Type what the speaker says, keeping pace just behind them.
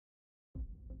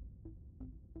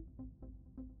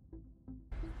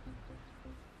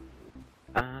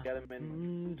Get him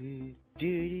in.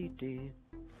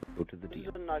 Go to the This deal.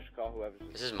 is a nice car, whoever's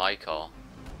This is my car.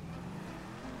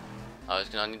 I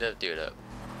need to do it up.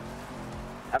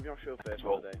 Have your chauffeur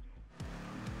for the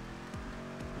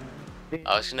day.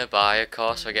 I was gonna buy a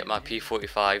car so I get my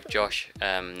P45 Josh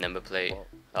number plate.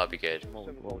 That'd be good.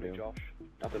 Similar to Josh.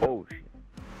 Oh shit.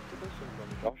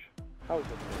 Josh. How is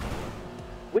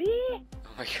it? Wee! Oh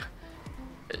my god.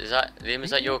 Is that Liam? Is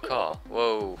that your car?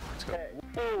 Whoa. Let's go.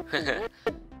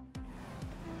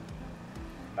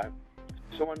 Right.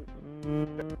 Someone.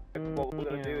 What we're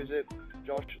gonna do is it,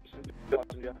 Josh, since you're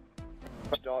passenger,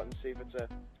 start and see if it's a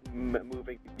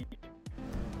moving beat.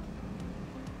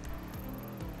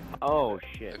 Oh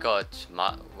shit. God,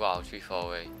 wow, too far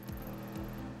away.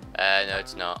 No,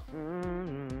 it's not.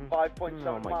 5.7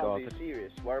 Oh my miles. God. Are you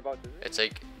serious? Whereabouts is it? It's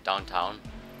like downtown,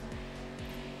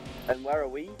 And where are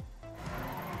we?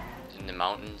 in the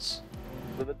mountains.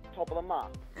 To the top of the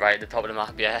map. Right at the top of the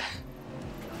map, yeah.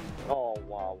 Oh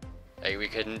wow. Like, we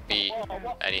couldn't be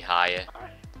any higher.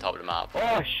 Top of the map.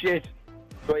 Oh shit.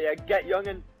 So yeah, get young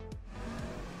and.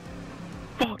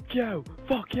 Fuck you.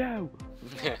 Fuck you.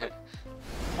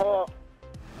 Oh.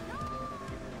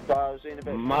 So I was in a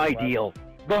bit. My deal.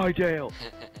 My deal.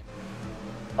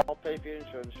 I'll pay for your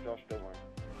insurance, Josh. Don't worry.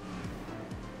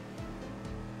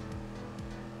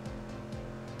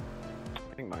 I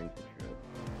think mine's insured.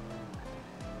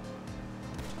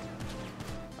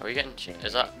 Are we getting?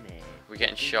 Is that? Are we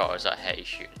getting shot? Or is that Hetty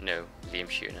shooting? No, Liam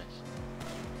shooting us.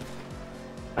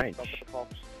 I ain't Stop sh- the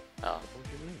cops. Oh. What do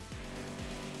you mean?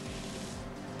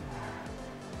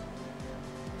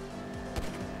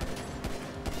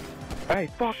 Hey,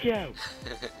 fuck you!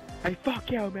 Hey, fuck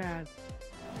you, man!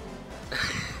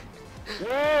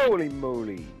 Holy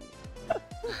moly!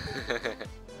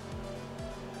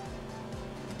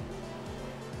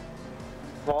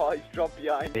 Oh, he's dropped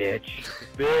behind. Bitch!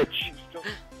 Bitch!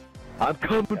 I'm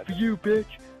coming for you, bitch!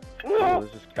 Oh, Oh,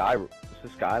 is this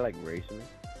guy like racing me?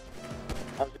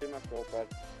 I was doing my throat, bro.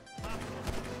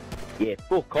 Yeah,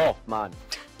 fuck off, man!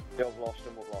 Yeah, we've lost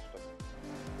him. We've lost him.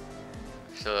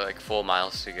 So like 4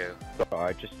 miles to go.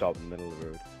 Alright, just stop in the middle of the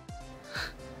road.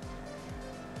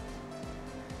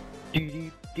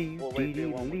 We'll wait for you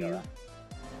when we get there.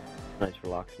 Nice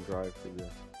relaxing drive through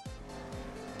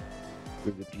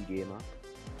the GTA map.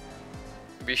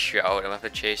 Be shout. I'm gonna have to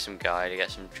chase some guy to get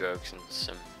some drugs and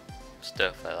some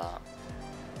stuff like that.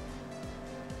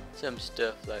 Some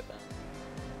stuff like that.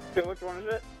 Okay, which one is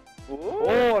it?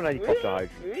 Oh, and I popped the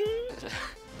hydrant.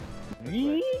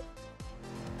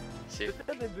 See, I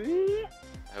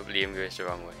hope Liam goes the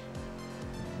wrong way.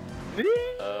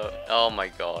 Oh my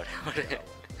god.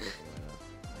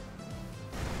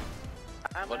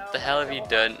 What the hell have you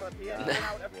done?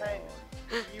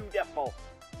 Beautiful.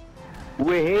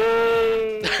 Wee!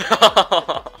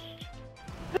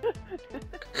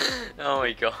 Oh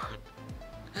my god.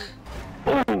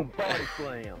 Boom! Body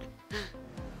slam!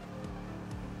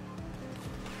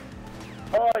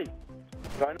 Oi!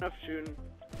 Try enough shooting.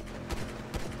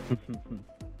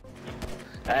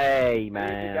 Hey get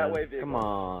man, away, vehicle. come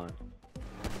on.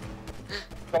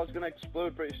 If I was gonna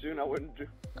explode pretty soon, I wouldn't do.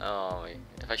 Oh,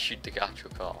 if I shoot the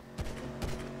actual car.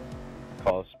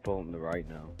 Car's pulling the right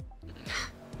now.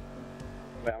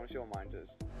 Wait, I wanna see what mine does.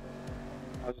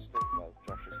 I was just thinking about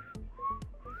Josh's.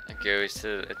 It goes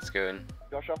to, it's going.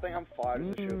 Josh, I think I'm fired as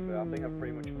a chauffeur. I think I've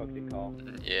pretty much fucked your car.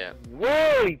 Yeah.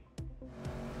 Wait!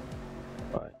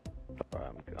 Alright,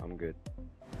 I'm good.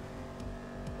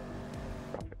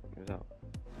 Traffic, who's out?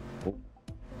 Oh.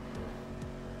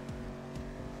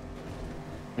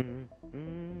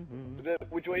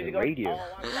 Which way is he The going? radio.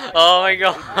 Oh my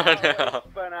god.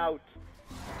 Burn out.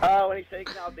 Oh, and he's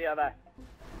taking out the other.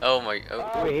 Oh my.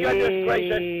 Oh, goodness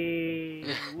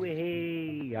gracious.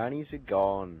 Wee! Annie's are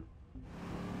gone.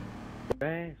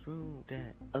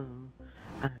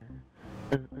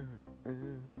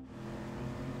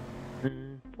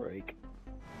 Break.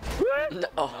 No,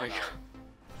 oh my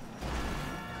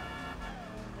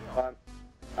god.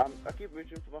 I keep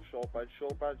reaching for my shortbread.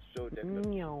 Shortbread's so difficult.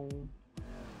 Meow.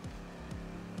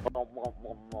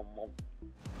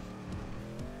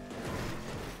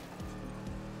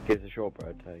 Here's a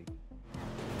shortbread take.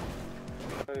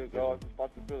 There you go. I just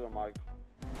bought the through the mic.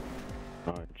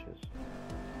 Alright, cheers.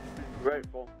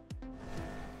 Grateful.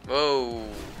 Whoa.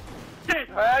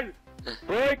 Hey!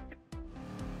 Break!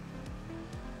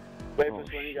 Wait Oh, for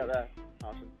us when you get there.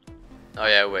 Awesome. Oh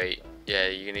yeah, wait. Yeah,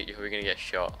 you're gonna get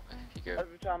shot if you go.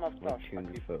 Every time I've touched, I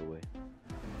 200 keep... foot away.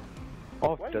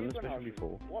 Oh, Why I've are done you this going mission out?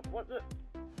 before. What the...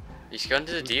 He's gone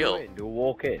to the deal. Do a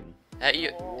walk in.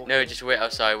 No, just wait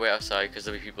outside, because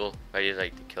there'll be people ready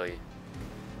like to kill you.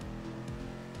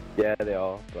 Yeah, they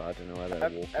are, but I don't know where they're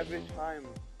walking. Every time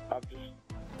I've just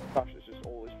crashed, it's just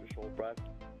always for shortbread.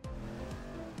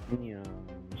 Yeah,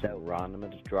 so random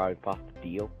and just drive past the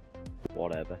deal.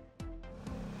 Whatever.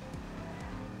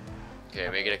 Okay,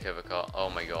 make it a cover car. Oh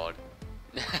my god.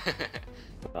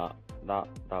 That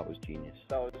was genius.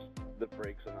 That was the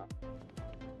brakes on that.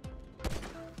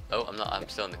 Oh, I'm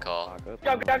still in the car. Go,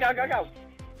 go, go, go, go!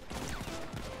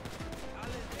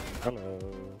 Hello.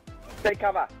 Take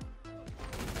cover!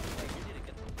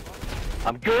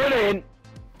 I'm going in!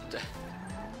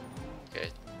 Okay.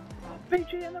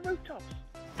 BG in the rooftops!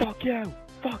 Fuck you!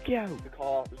 Fuck you!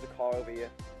 There's a car over here.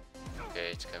 Okay,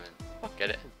 it's coming. Get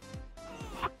it?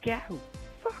 Fuck you!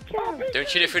 Fuck you! Don't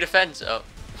shoot it through the fence! Oh.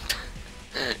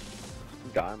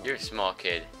 Damn. You're a smart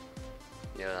kid.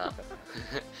 You know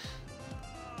that.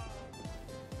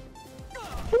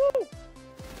 Woo!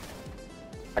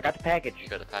 I got the package. You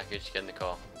got the package, get in the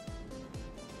car.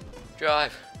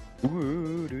 Drive!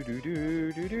 Woo, do, do,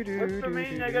 do, do, do, do, What's for do, me,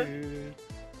 do, nigga? do.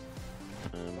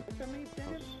 What's for me,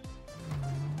 Dennis?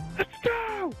 Let's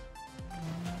go!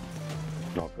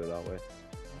 Not go that way.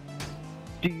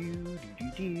 Do, do,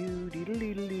 do, do, do, do,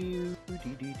 do,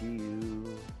 do, do,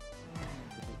 do.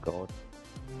 Oh god.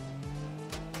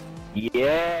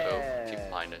 Yeah! Oh, keep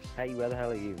behind us. Hey, where the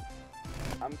hell are you?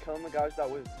 I'm killing the guys that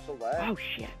were still there. Oh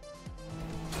shit!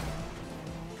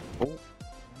 Oh.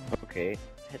 Okay.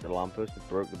 Hit the lamppost and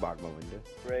broke the back of my window.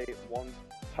 Great, one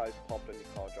tie's popped in your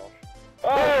car, Josh. Oh!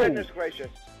 Oh, goodness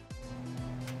gracious.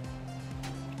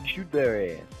 Shoot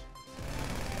their ass.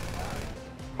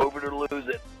 Over to lose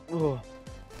it. Oh.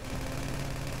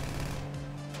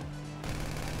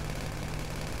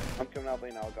 I'm coming out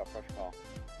there now, I've got a fresh car.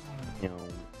 No.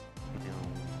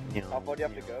 No. No. How far do you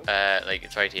have to go? Like,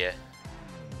 it's right here.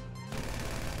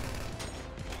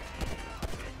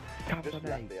 Just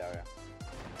left the area.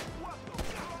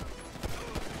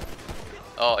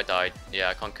 Oh, I died. Yeah,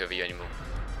 I can't cover you anymore.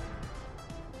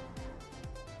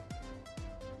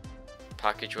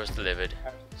 Package was delivered.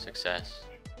 Success.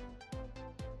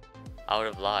 Out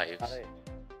of lives. That it.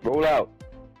 Roll out.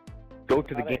 Go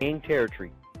to the Alright. gang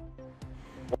territory.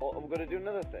 Well, I'm gonna do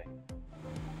another thing.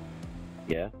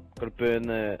 Yeah. Gotta burn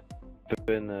the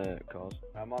cars.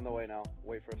 I'm on the way now.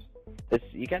 Wait for us.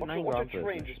 You get Watch 9 your grand for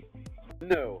train this just...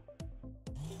 mission. No.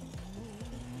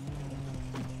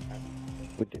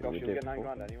 We did, Gosh, we you'll did get 9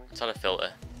 before. grand anyway. It's on a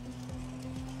filter.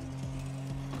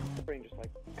 The train just like...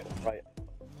 Right.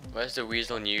 Where's the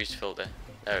Weasel News filter?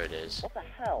 There it is. What the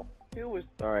hell? Who was...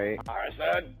 Sorry.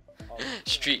 Harrison!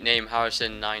 Street name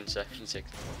Harrison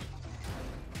 976.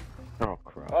 Oh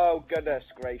crap. Oh, goodness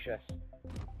gracious.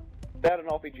 If they had an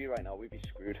RPG right now, we'd be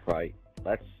screwed. Right.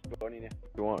 Let's. Going in here.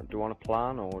 Do you want a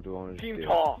plan or do you want to Team just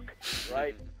do talk,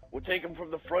 right? We'll take them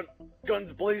from the front,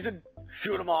 guns blazing,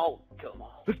 shoot them all, kill them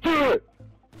all. Let's do it!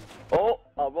 Oh,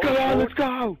 I'll roll Come on, forward. let's go!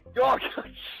 Oh, God.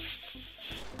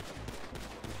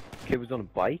 Kid was on a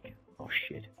bike? Oh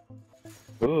shit.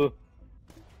 Oh.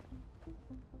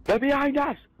 They're behind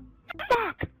us!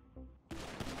 Fuck!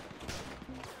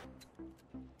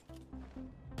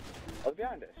 I was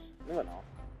behind us. No, they're not.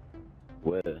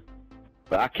 Where?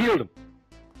 But I killed him!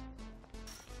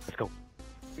 Let's go.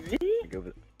 Really? Go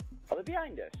over there. Are they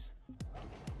behind us?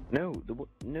 No, they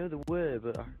were,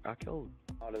 but I killed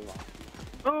them. Oh, they're not.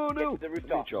 Oh no! Get to the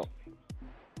rooftop. Good job.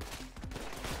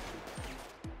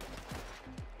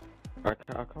 I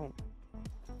can't.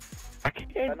 I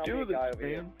can't not do be a this, guy over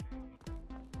here. man.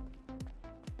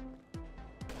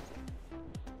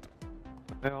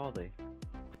 Where are they?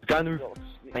 The guy on the roof.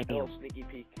 Little sneaky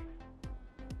peek.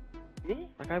 Me?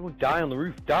 That guy won't die on the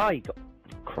roof. Die!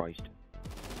 Christ.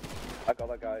 I got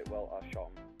that guy. Well, I shot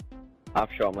him.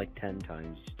 I've shot him like 10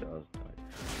 times. He still hasn't died.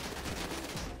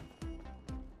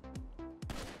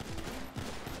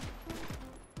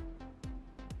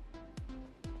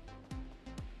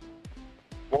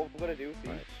 What we're gonna do is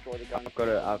Right. destroy the gun. I've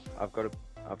got to.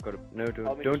 No,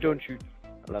 I'll make don't sure. shoot.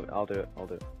 I'll do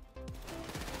it.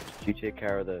 You take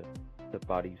care of the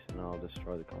bodies, and I'll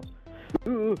destroy the cars.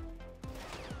 Ooh.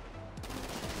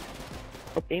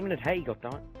 Oh, aiming at Hay,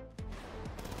 goddammit.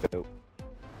 Go.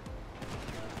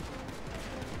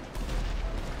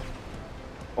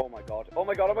 Oh my god. Oh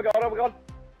my god, oh my god, oh my god!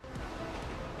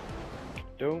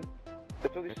 Don't.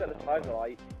 Until they set the tires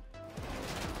alight.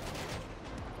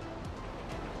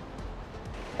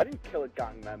 I didn't kill a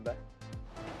gang member.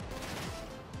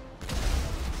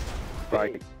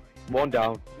 Right. One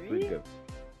down. Me? Three to go.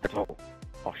 That's all.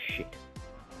 Oh shit.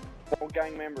 More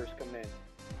gang members coming in.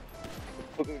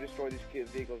 We're going to destroy these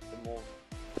vehicles,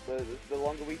 the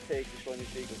longer we take destroying these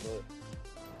vehicles,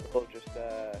 they'll just,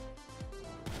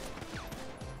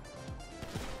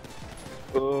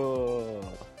 Oh.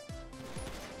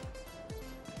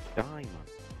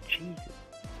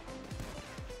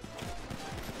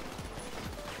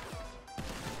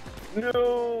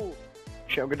 No!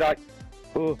 Shit, I'm gonna die.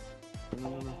 Oh.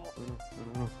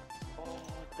 Oh,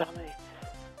 damn it.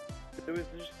 There was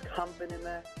just camping in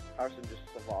there. Harrison just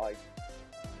survived.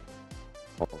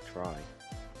 I'll try.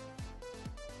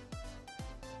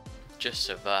 Just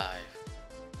survive.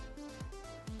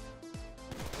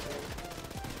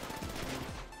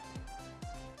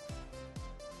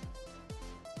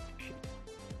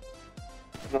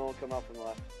 No one come out from the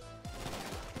left.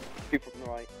 People from the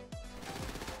right.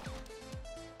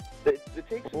 They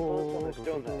take some bullets on this,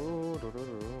 don't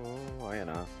they? I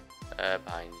know.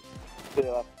 Behind you. To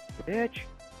the left. Bitch!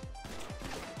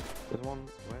 There's one.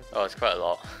 Where's Oh, it's quite a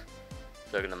lot.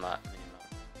 Look at the map, mini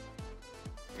map.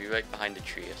 You're right behind a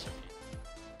tree or something.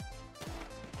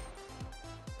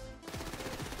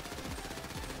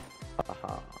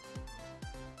 Haha.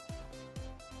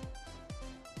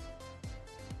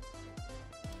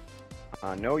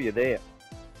 I know you're there.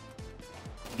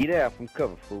 Get out from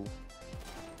cover, fool.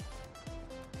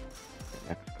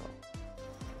 Next call.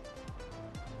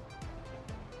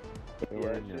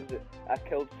 Yeah, I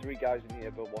killed 3 guys in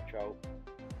here, but watch out.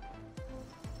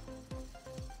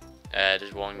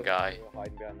 There's one guy, They were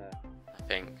hiding behind there. I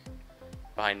think,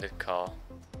 behind the car.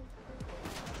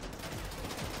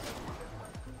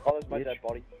 Oh, there's my Bitch. dead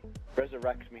body.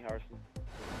 Resurrect me, Harrison.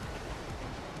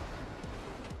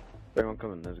 Everyone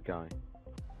coming, there's a guy. I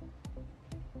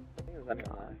think there's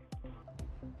anyone there.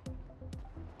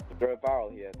 Is there a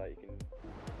barrel here that you can...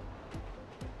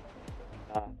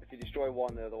 if you destroy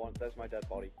one, the other one, there's my dead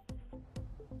body.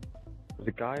 There's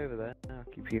a guy over there. I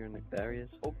keep hearing that there he is.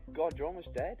 Oh god, you're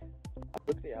almost dead.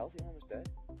 Look at the health, you're almost dead.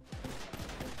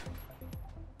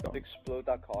 God. Explode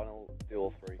that car and I'll do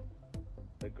all 3.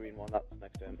 The green one, that's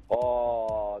next to him.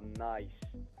 Oh, nice.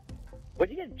 Where'd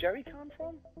you get jerry can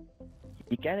from?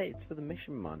 You get it, it's for the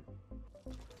mission, man.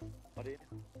 What do you?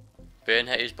 Burn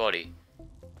Hetty's body.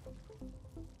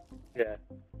 Yeah.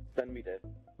 Send me dead.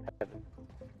 Heaven.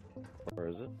 Where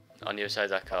is it? On the other side of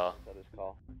that car. That is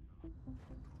car.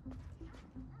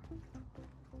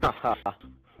 Haha.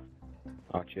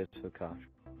 Oh, cheers for the cash.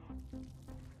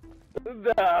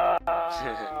 No!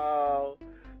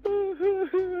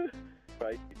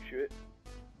 Right, shoot it.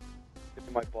 Look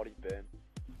at my body burn.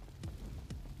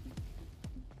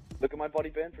 Look at my body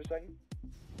burn for a second.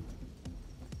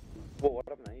 Whoa, what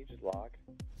happened there? You just lag.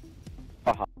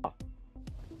 Haha.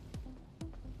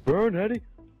 Burn, Eddie.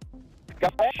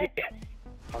 Gas shit!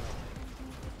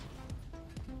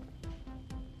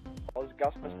 Oh, there's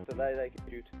gas canister there they can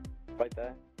shoot. Right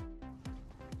there.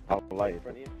 I'll light In it.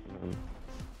 front of you. Mm.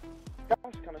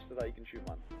 Gas canister that you can shoot,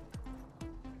 man.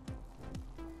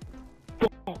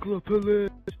 Fuck the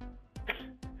police!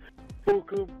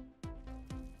 Fuck 'em.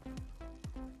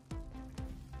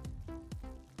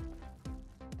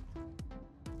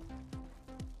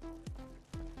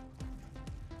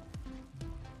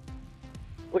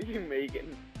 What are you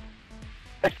making?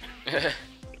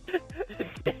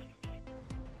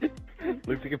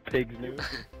 Looks like a pig's nose.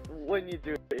 When you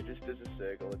do it, it just does a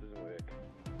circle, it doesn't work.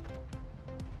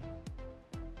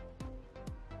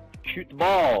 Shoot the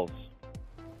balls!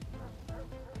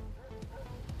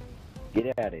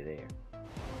 Get out of there.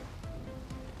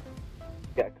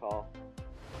 Get a car.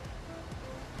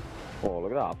 Oh,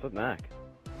 look at that, flip Mac.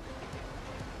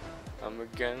 I'm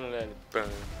gonna let it burn,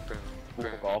 burn,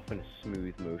 burn. Walk off in a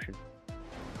smooth motion.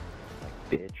 Like,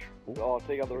 bitch. Ooh. Oh,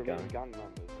 take out the Okay. remaining gang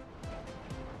members.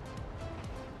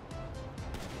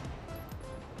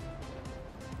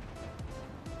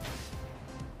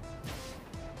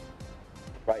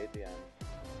 Right at the end.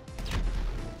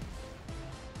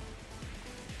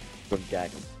 Go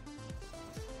gag him.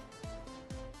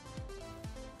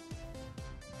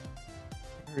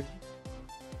 Where is he?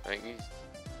 I think he's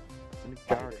In the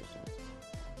garage or something.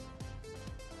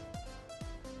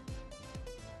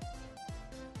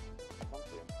 I can't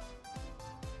see him.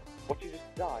 Watch you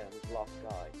just die on this last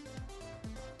guy.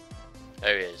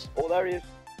 there he is. Oh, there he is.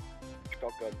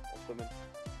 Shotgun or something.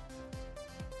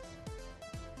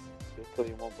 Just kill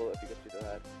you in 1 bullet if you get to the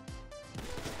head.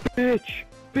 Bitch!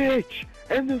 Bitch!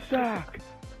 In the sack!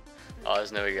 Oh,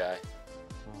 there's another guy.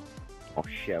 Oh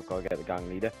shit, I've got to get the gang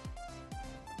leader.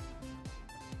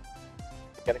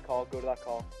 Get a car, go to that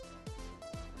car.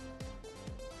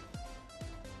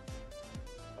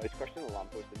 Oh, he's crashing the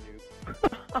lamppost, the noob.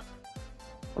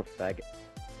 What a faggot.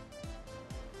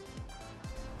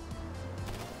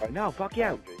 Right, No, fuck you!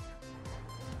 boundary.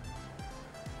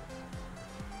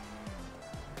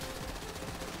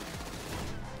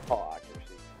 Oh,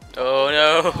 accuracy. Oh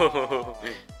no!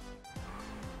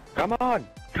 Come on!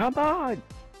 Come on!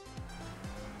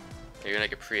 You're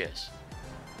like a Prius.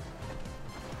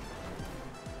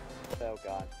 Oh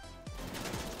god.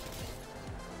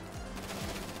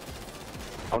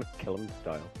 I want to kill him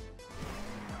style.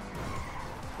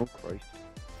 Oh Christ.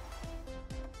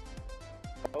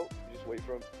 Oh, just wait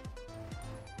for him.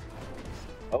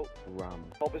 Oh, Ram.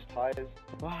 pop his tires.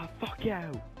 Ah, fuck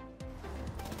you!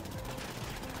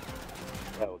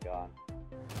 Oh god.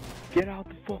 Get out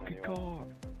the fucking car!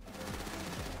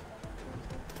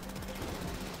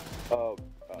 Oh.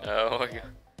 Oh my god.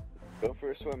 Go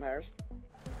for a swim, Harris.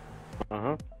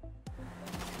 Uh-huh.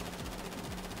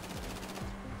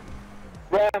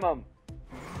 Ram him!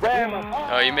 Ram him!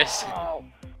 Oh, you missed. Oh!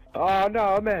 Oh no,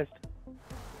 I missed.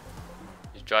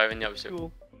 He's driving the opposite.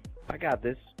 Cool. I got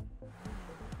this.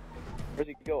 Where's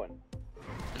he going?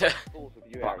 Fools with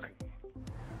you, Fuck. Harris.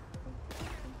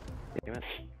 Damn it.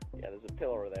 Yeah, there's a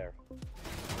pillar there.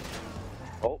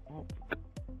 Oh.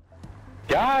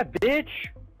 God, bitch!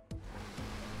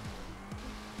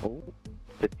 Oh,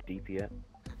 bit deep yet.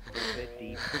 Bit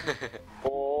deep.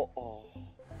 Oh, oh.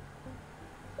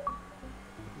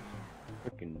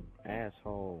 Freaking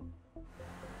asshole.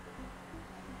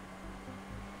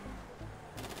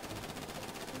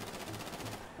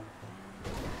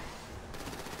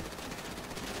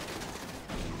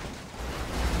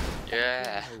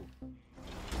 Yeah.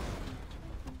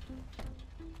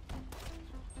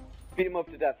 Beat him up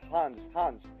to death. Hands,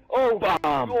 hands. Oh,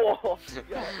 Bomb! Oh,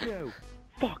 Fuck you!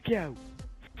 Fuck you!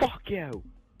 Fuck you!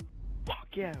 Fuck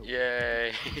you!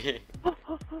 Yay.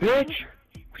 Bitch!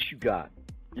 What you got?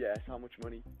 yes, how much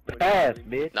money? Ass,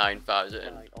 bitch!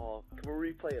 9,000. Oh, can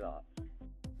we replay that?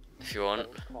 If you want. That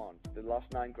was con. The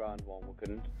last 9 grand one, we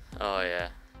couldn't. Oh yeah.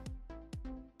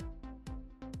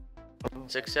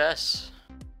 Success.